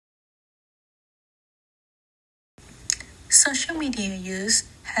Social media use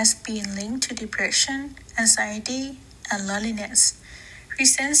has been linked to depression, anxiety, and loneliness.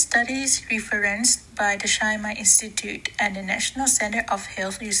 Recent studies referenced by the Shima Institute and the National Center of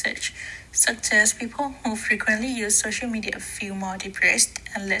Health Research suggest people who frequently use social media feel more depressed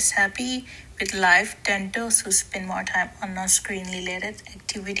and less happy with life than those who spend more time on non-screen related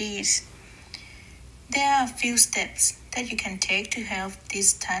activities. There are a few steps that you can take to help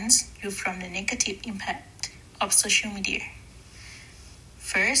distance you from the negative impact of social media.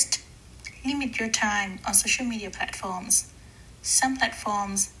 First, limit your time on social media platforms. Some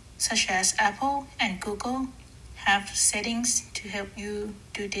platforms, such as Apple and Google, have settings to help you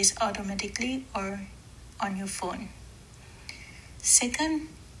do this automatically or on your phone. Second,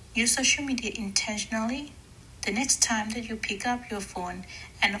 use social media intentionally. The next time that you pick up your phone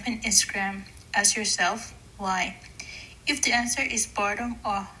and open Instagram, ask yourself why. If the answer is boredom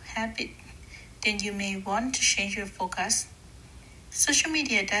or habit, then you may want to change your focus. Social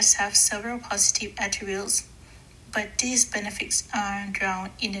media does have several positive attributes, but these benefits are drowned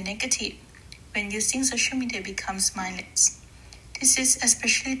in the negative when using social media becomes mindless. This is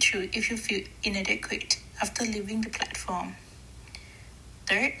especially true if you feel inadequate after leaving the platform.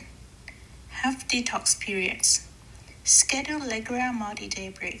 Third, have detox periods. Schedule regular multi-day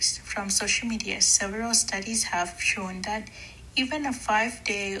breaks from social media. Several studies have shown that even a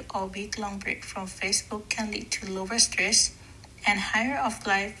 5-day or week-long break from Facebook can lead to lower stress and higher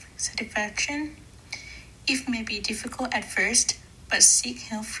life satisfaction. It may be difficult at first, but seek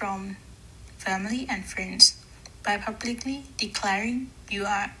help from family and friends by publicly declaring you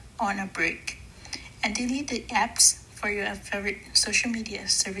are on a break and delete the apps for your favorite social media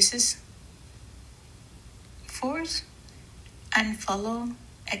services. Fourth, unfollow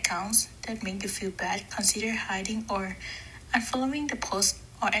accounts that make you feel bad. Consider hiding or unfollowing the posts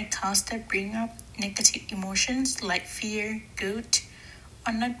or accounts that bring up negative emotions like fear, guilt,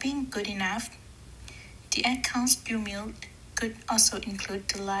 or not being good enough. The accounts you mute could also include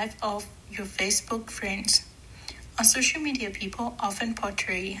the life of your Facebook friends. On social media, people often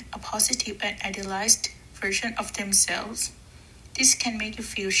portray a positive and idealized version of themselves. This can make you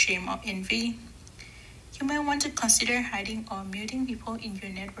feel shame or envy. You might want to consider hiding or muting people in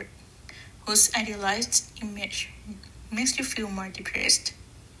your network whose idealized image makes you feel more depressed.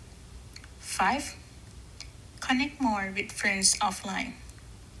 5. Connect more with friends offline.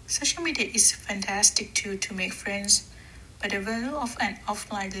 Social media is a fantastic tool to make friends, but the value of an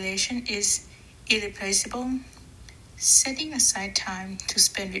offline relation is irreplaceable. Setting aside time to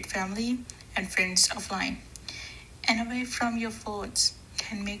spend with family and friends offline and away from your phones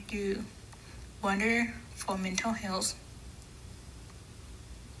can make you wonder for mental health.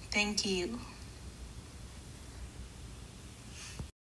 Thank you.